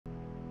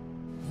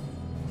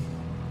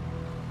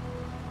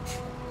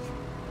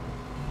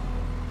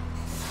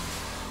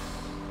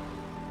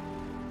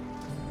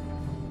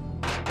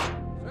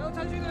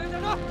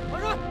车，上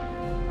车！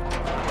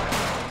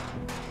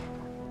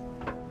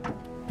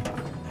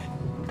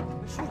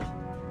没事了，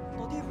到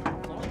地方了，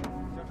走了，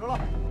下车了。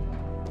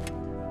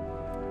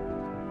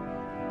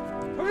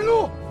长颈鹿，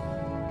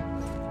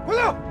快点！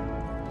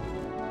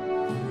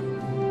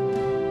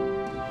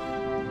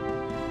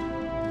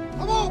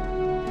阿木，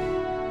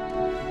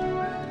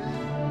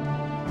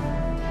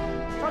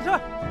上车！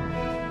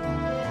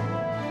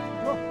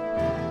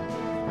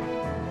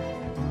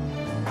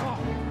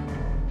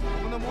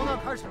 磨难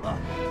开始了，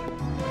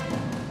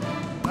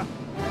来，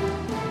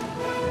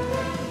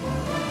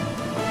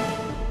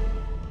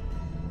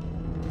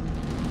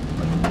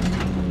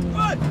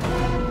哎，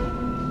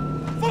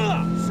疯了！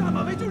下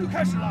马没劲就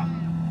开始了，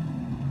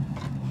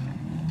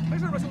没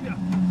事吧，兄弟？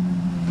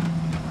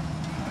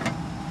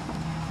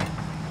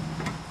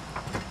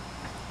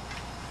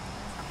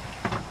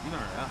你哪儿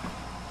人啊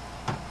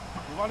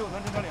？586团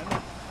侦察连的。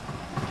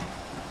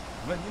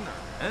问你哪儿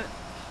人？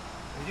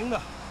北京的。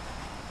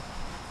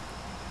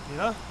 你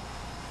呢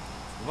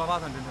？588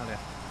团侦察连，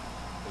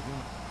北京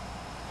的，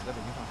我在北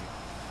京上学。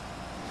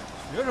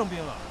学生兵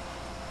啊？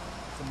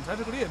怎么才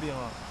是个列兵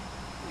啊？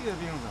列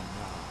兵怎么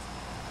样？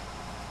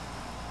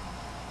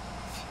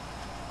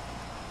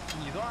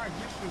你都2级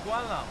士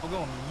官了，不跟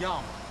我们一样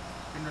吗？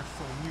跟这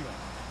受虐。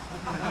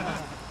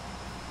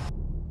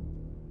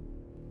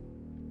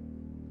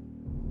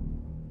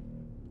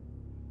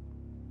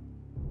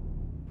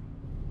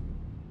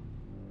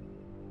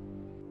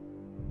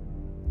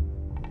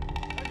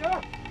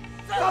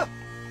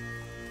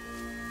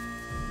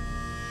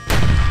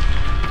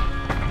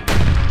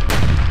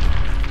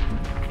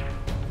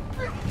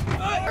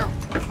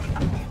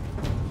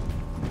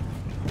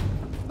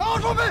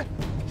装备，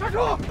下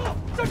车，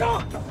下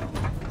车！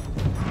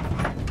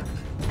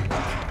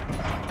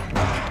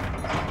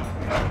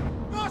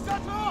不要下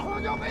车！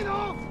双脚背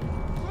疼，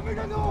准备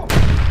战斗！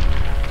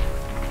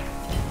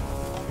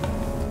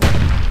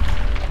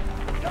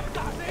咱们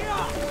打谁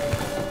呀？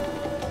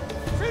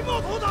谁冒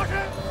头打谁？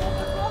我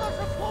们说的是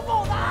土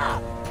炮打。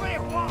废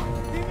话，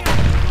地面是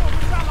我们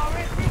下马威，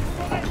一直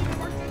都在一门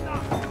进的，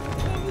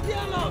看不见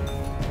了。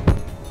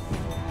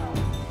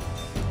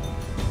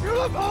别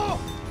乱跑，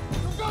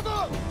有炸弹！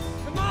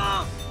 什么？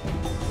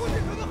附近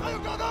可能还有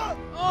炸弹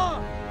啊！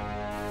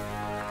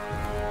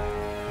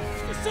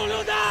手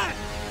榴弹！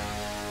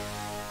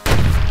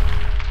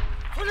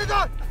催泪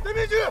弹！对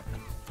面去！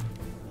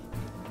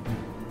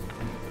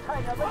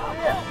看两个敌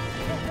人，已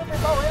经被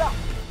包围了，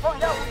放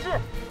下武器，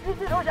一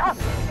起投降，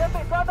先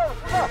被抓到的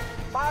时刻，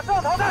马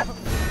上淘汰！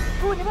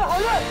祝你们好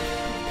运！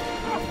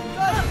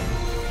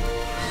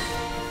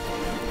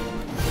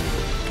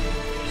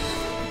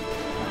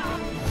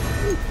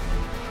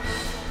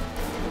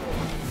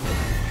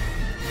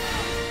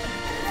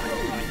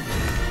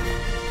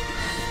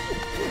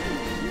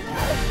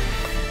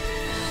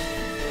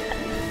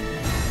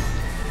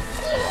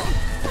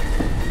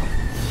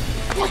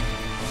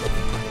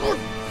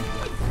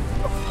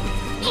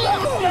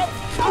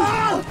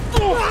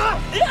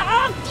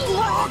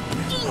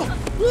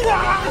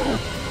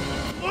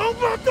王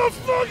八蛋，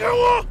放开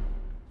我！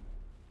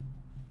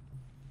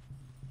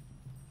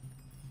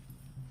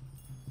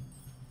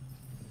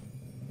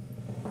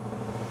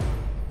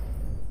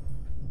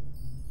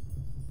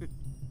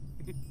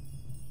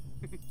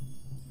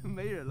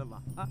没人了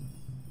吧？啊？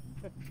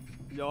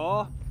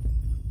有。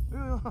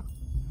哎呦，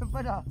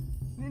班长，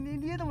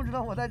你怎么知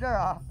道我在这儿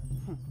啊？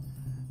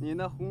你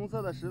那红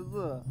色的十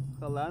字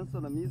和蓝色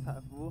的迷彩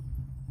服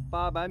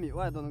，800米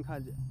外都能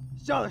看见。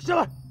下来，下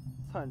来！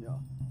菜鸟。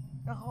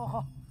哎，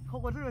好，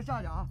我这就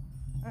下去啊。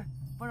哎，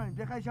班长你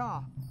别开枪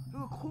啊，这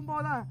个空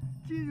包弹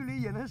近距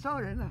离也能伤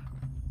人呢。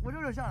我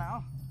这就下来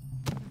啊。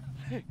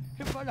嘿，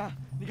班长，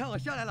你看我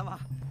下来了吧？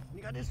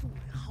你看这树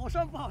好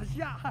上不好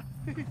下。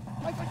哎，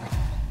班长，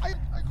哎，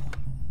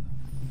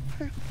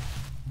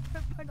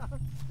班长，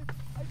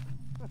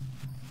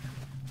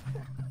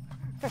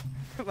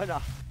班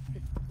长。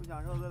 不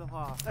想受罪的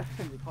话，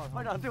你靠上。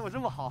班长对我这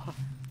么好，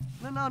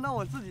那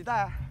我自己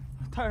带，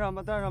带上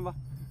吧，带上吧。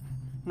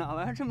哪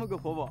来这么个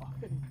活宝？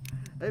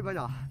哎，班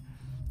长，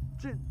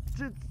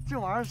这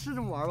玩意儿是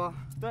这么玩吗？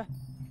对。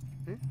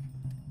哎，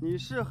你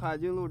是海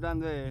军陆战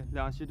队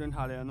2栖侦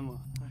察连的吗？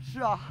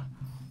是啊，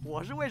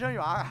我是卫生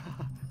员。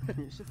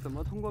你是怎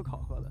么通过考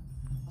核的？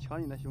瞧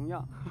你那熊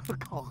样。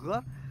考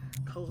核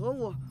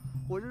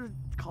我就是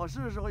考试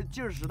的时候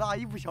劲儿使大，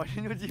一不小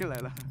心就进来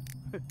了。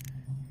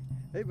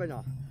哎，班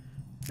长。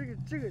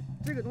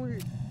 这个东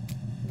西，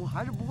我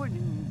还是不会，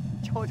你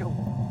教教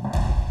我。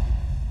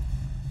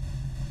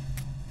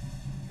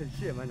谢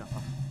谢班长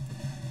啊。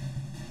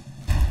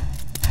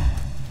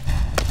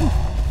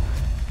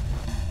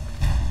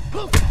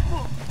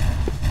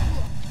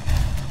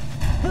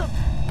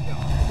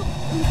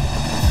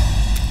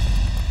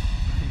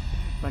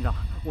班长，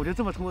我就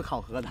这么通过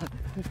考核的。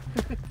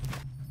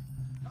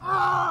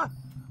啊！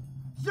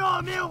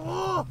笑面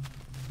虎，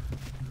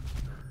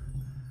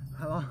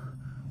海王。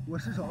 我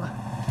失手了。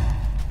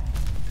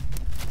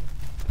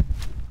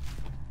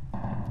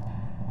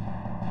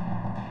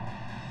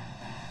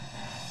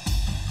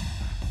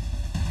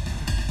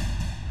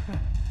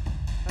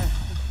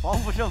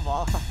不胜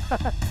防。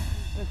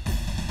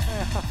哎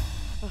呀！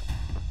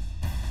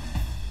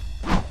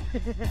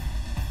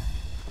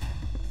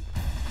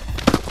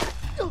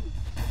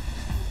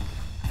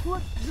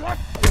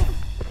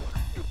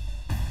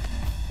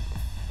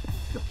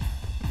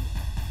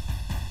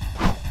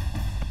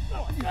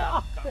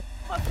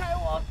放开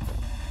我！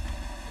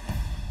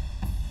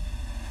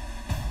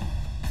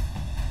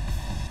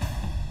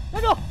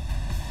站住！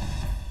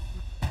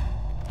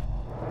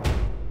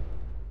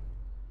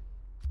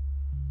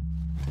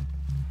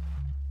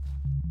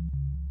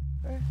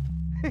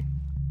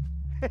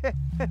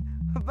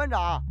班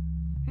长，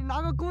你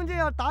拿个弓箭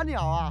要打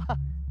鸟啊？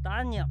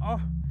打鸟，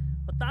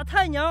我打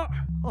菜鸟。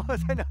哦，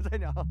菜鸟，菜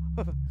鸟。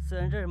虽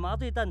然这是麻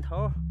醉弹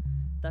头，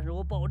但是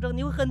我保证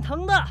你会很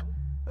疼的。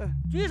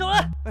举起手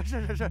来！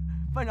是，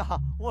班长，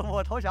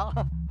我投降，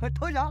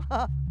投降。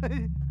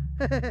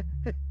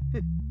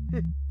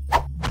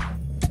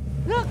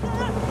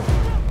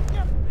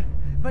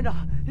班长，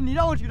你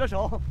让我举的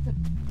手。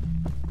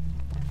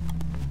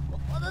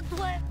我的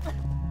腿，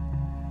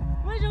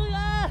卫生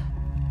员，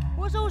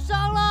我受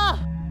伤了，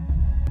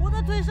我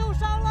的腿受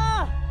伤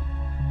了。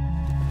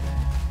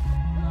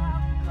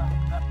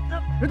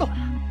别动！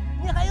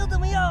你还要怎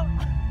么样？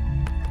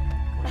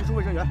我就是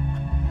卫生员。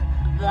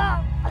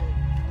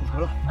不成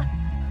了，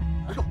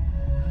别动！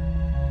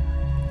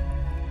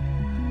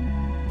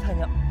菜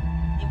鸟，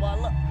你完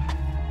了。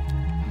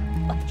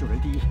救人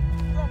第一。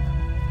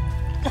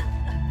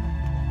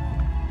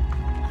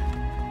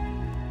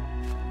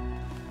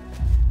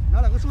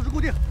拿2个树枝固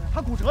定，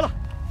他骨折了，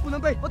不能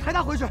背，我抬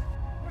他回去。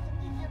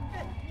你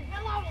别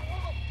拉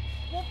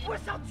我不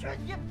想去，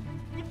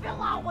你别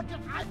拉我，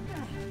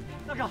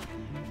大长，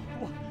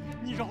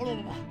你饶了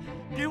我吧，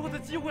给我的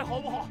机会好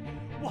不好？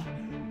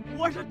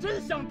我是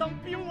真想当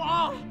兵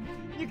王，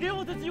你给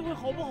我的机会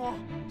好不好？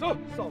走，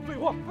少废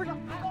话。不是，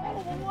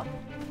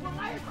我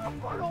来一趟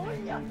不容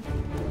易呀。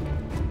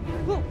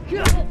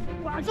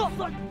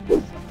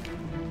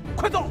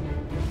快走！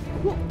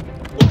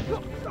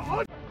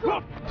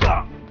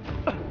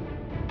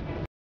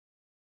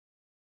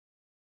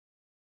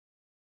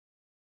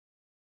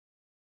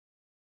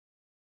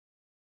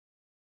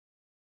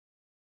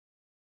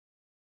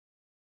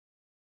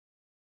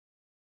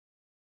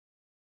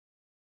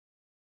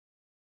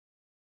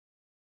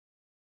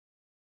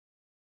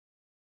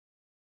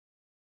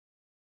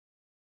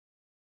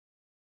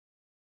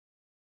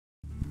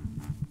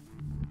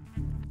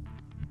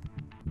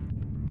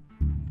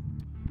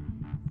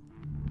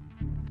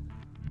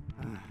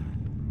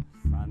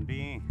伞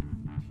兵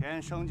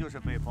天生就是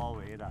被包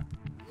围的。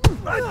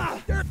哪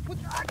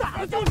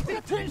就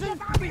是天生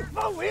被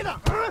包围的？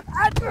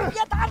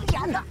别打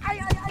脸了！哎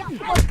呀，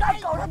我刚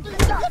搞上对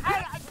象，哎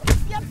呀，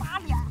别打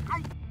脸！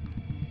哎。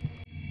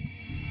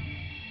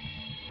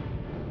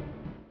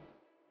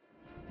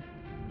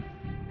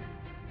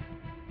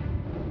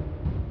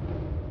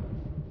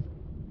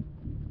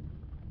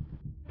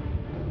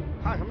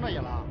看什么呢，野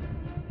狼？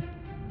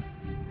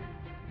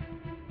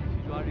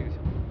去抓这个小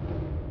子，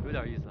有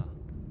点意思啊，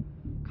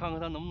看看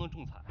他能不能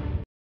中彩。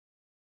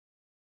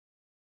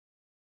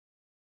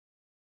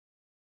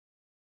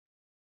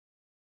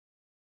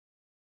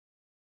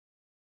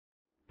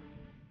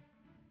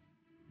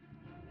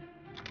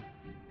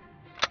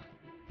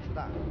实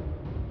弹。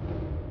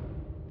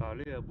打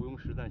猎不用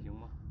实弹行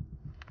吗？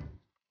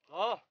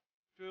走，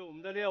追我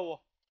们的猎物。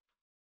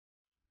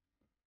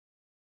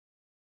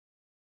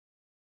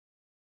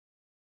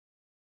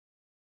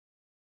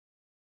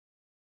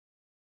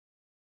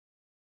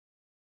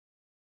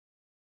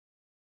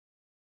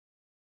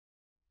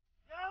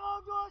别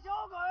忘住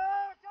小鬼，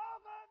小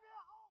鬼别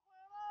后悔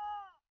了。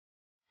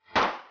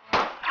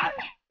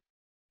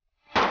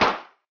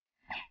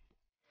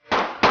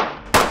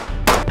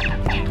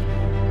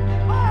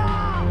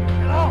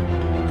野狼，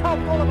差不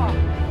多了吧？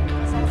这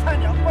小菜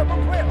鸟快崩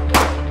溃了。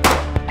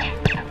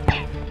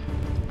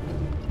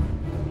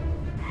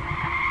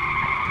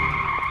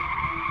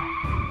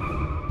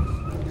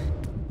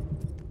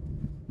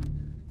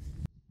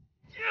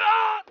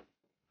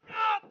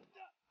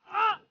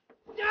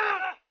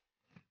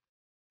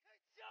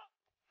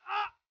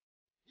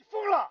你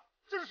疯了！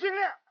这是训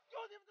练。就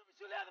你们这么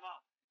训练的吗？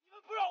你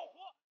们不让我活，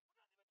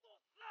我让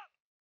你们作死！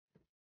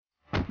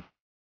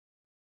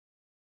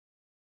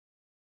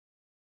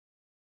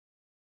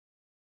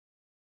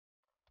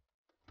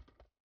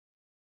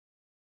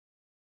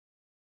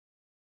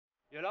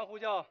野狼呼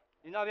叫，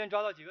你那边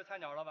抓到几个菜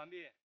鸟了？完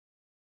毕。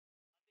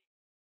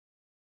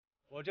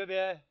我这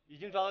边已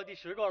经抓到第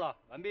10个了，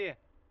完毕。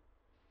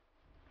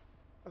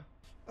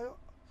哎呦，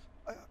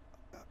哎呀，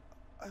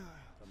哎呀！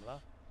怎么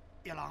了？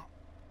野狼，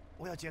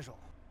我要接手。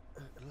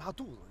拉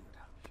肚子有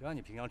点。谁让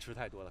你平常吃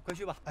太多了？快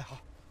去吧。哎，好。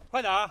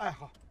快点儿。哎，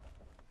好。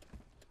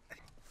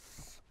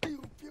哎呦，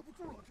憋不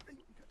住了，哎呦，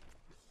你看。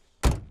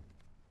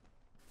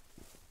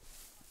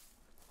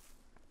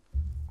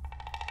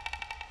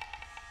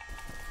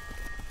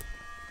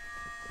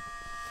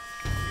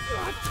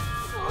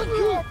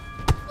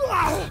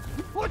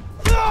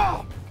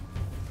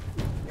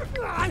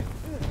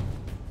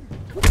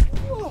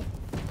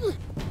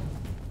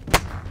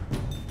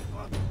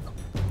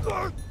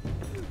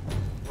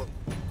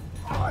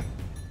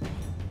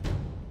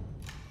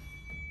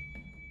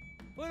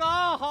会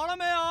长，好了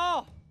没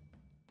有？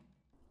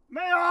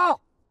没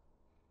有。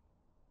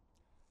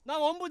那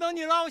我们不等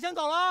你了，我先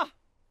走了。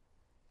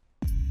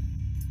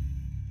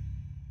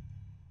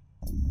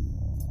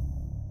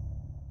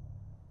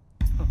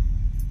哼，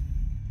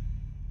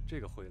这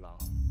个灰狼。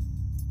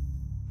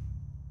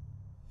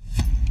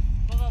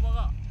报告报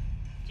告，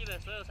基本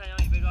所有参养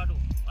已被抓住，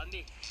完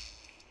毕。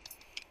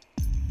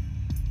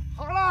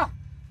好了，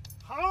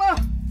好了。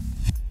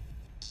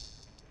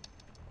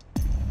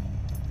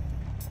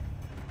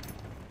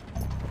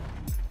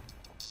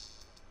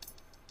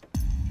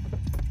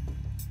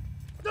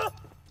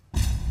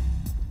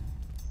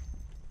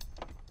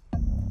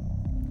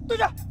 队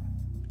长，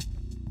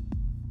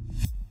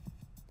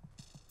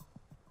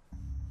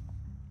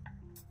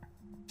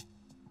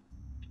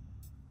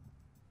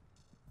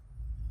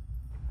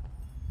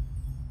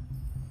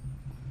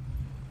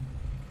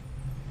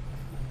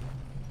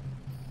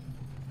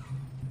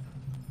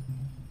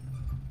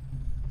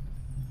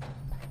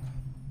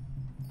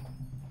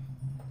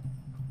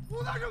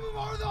不拿什么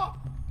玩的，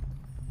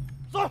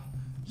走，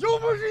有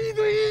本事1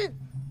对1，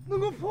能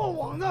够破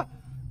网的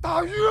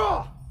打鱼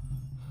啊！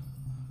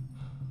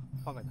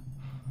 放开他，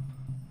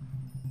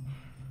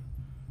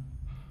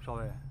少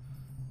尉，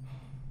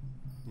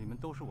你们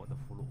都是我的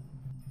俘虏。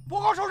报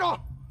告首长，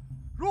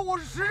如果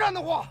是实战的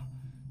话，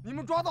你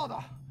们抓到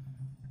的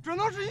只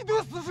能是一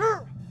堆死尸。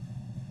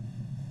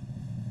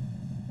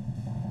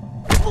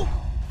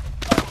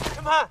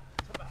陈排，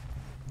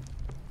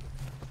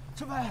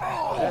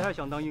谁还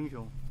想当英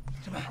雄？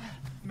陈排，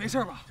没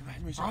事吧？陈排，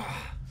没事。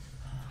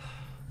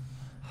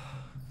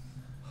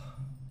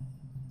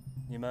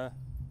你们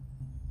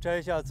摘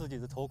下自己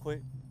的头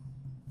盔，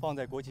放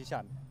在国旗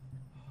下面，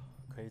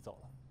可以走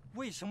了。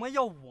为什么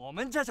要我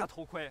们摘下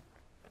头盔？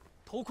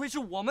头盔是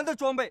我们的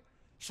装备，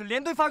是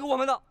连队发给我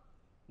们的，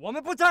我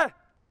们不摘。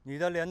你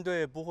的连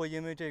队不会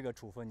因为这个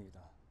处分你的，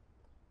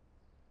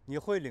你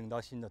会领到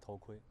新的头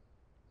盔。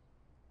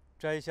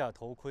摘下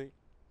头盔，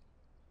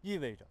意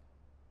味着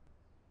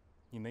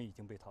你们已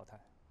经被淘汰。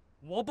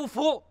我不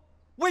服，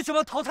为什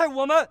么淘汰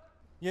我们？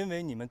因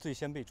为你们最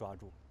先被抓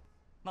住。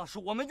那是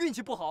我们运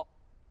气不好。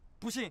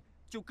 不信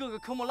就各个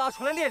科目拉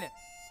出来练练，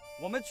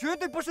我们绝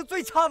对不是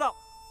最差的。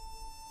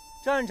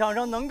战场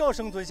上能够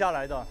生存下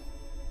来的，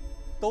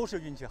都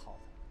是运气好的，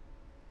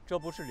这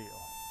不是理由。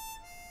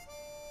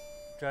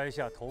摘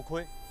下头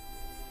盔，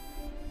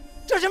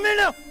这是命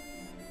令。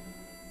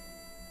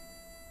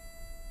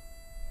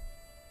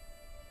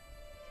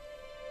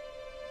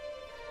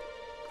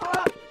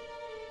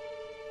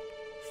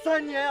3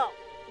年啊，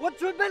我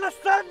准备了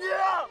3年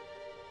啊！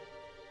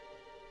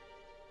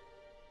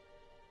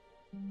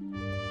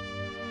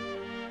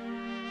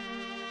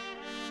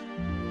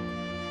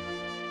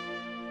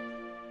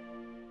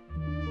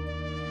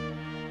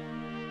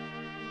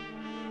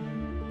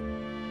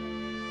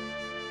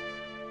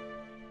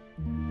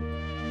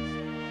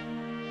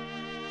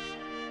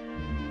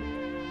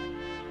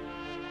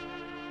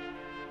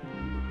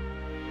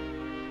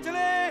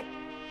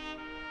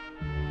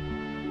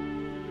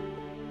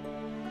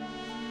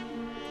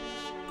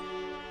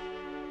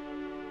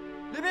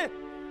 立兵，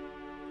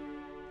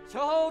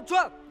瞧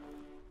转。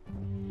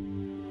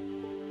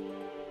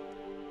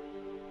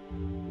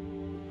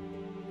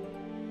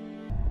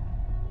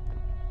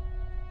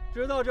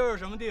知道这是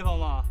什么地方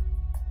吗？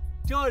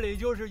这里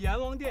就是阎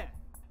王殿，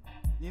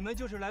你们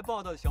就是来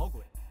报道的小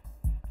鬼。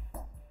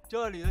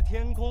这里的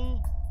天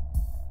空、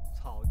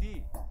草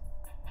地、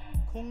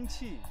空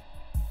气、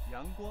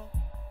阳光，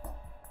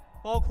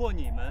包括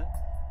你们，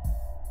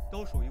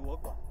都属于我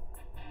管。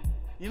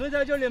你们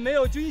在这里没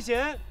有军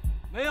衔，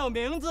没有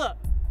名字，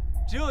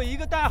只有一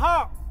个代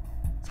号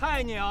——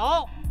菜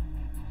鸟。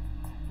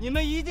你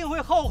们一定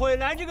会后悔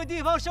来这个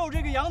地方受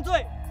这个洋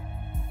罪。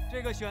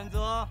这个选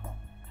择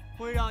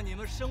会让你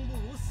们生不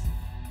如死，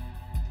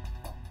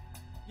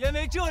因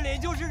为这里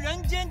就是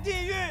人间地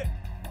狱。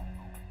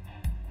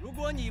如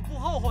果你不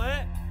后悔，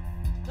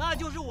那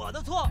就是我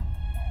的错。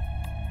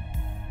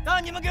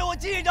但你们给我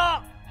记着，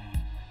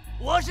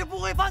我是不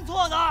会犯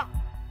错的。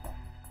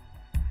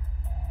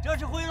这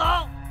是灰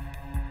狼，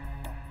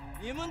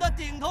你们的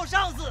顶头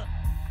上司。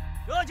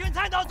这群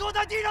菜鸟坐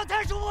在地上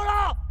太舒服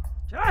了，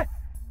起来，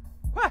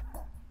快，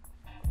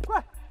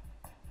快！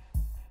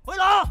灰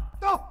狼，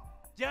到，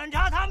检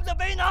查他们的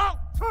背囊。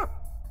是。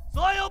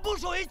所有不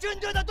属于军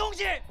队的东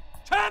西，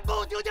全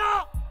部丢掉。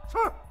是。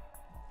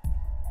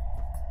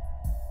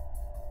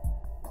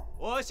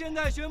我现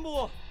在宣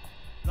布，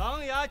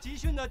狼牙集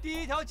训的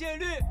第1条戒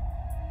律：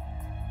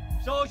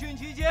受训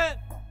期间，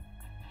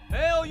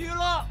没有娱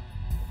乐，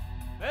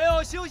没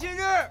有休息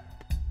日，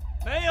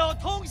没有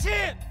通信，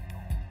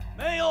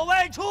没有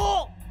外出。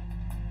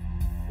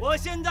我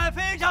现在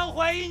非常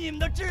怀疑你们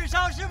的智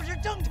商是不是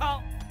正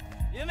常，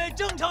因为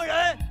正常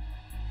人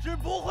是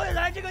不会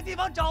来这个地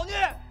方找虐。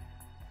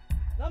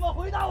那么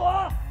回答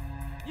我，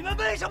你们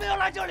为什么要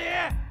来这里？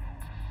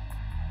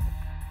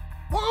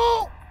报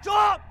告，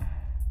说。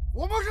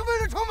我们是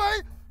为了成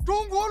为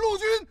中国陆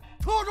军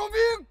特种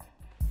兵。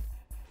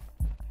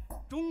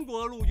中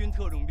国陆军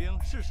特种兵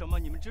是什么？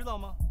你们知道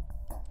吗？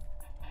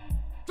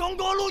中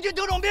国陆军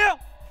特种兵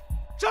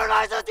是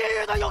来自地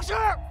狱的勇士，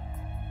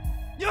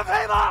你们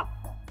配吗？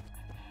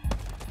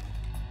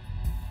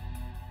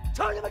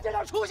瞧你们这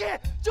点出息，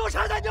就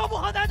差带尿布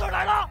和奶嘴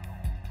来了，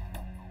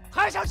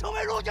还想成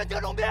为陆军特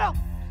种兵？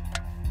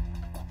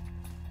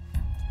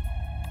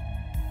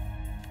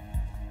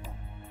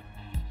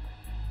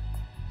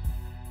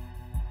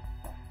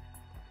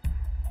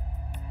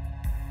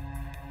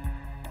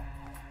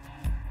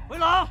回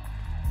廊，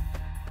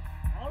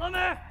好了没？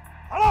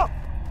好了。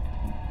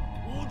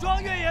武装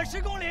越野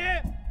10公里，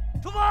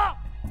出发！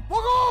报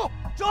告，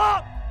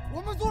转！我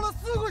们坐了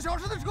4个小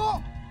时的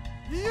车，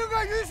你应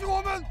该允许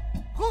我们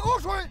喝口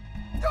水、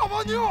尿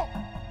泡尿。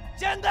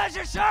现在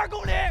是12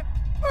公里。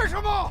为什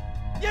么？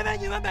因为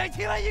你们每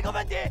提问1个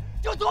问题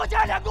就多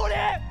加2公里。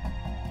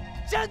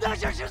现在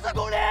是14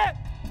公里，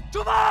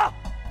出发！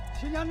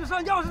新娘子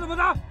上轿是怎么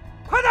着？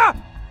快点！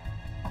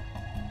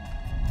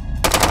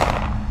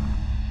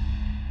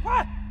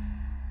快！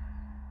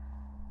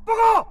报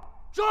告，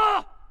说。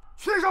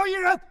缺少1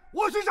人，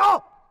我去找。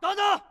等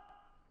等，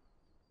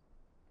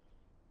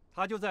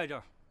他就在这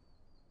儿。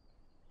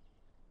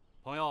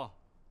朋友，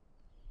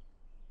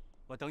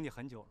我等你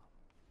很久了。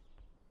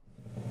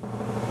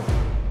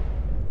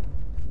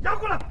押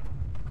过来，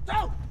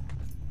走。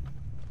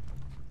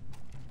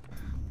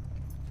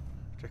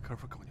这哥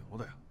们够牛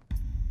的呀，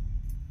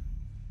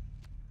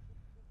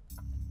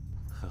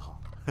很好，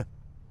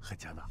很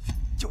强大，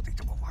就得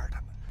这么玩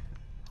他们。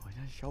好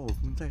像小武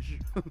功在世。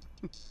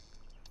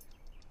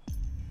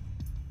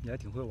你还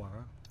挺会玩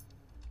啊！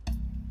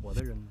我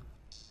的人呢？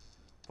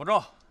保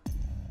证，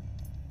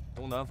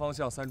东南方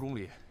向3公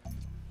里，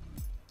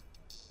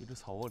一只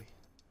草窝里。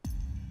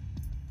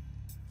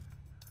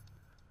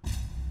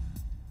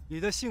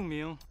你的姓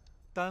名、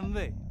单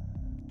位、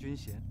军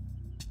衔。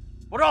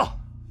保证，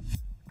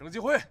郑继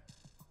辉，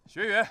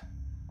学员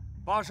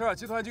，82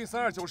集团军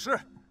329师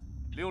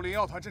60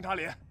药团侦察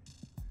连。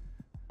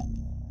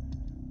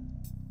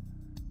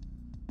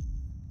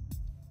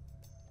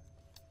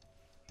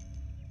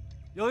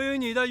由于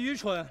你的愚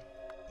蠢，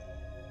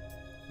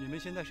你们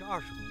现在是20公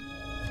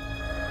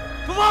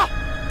里。出发！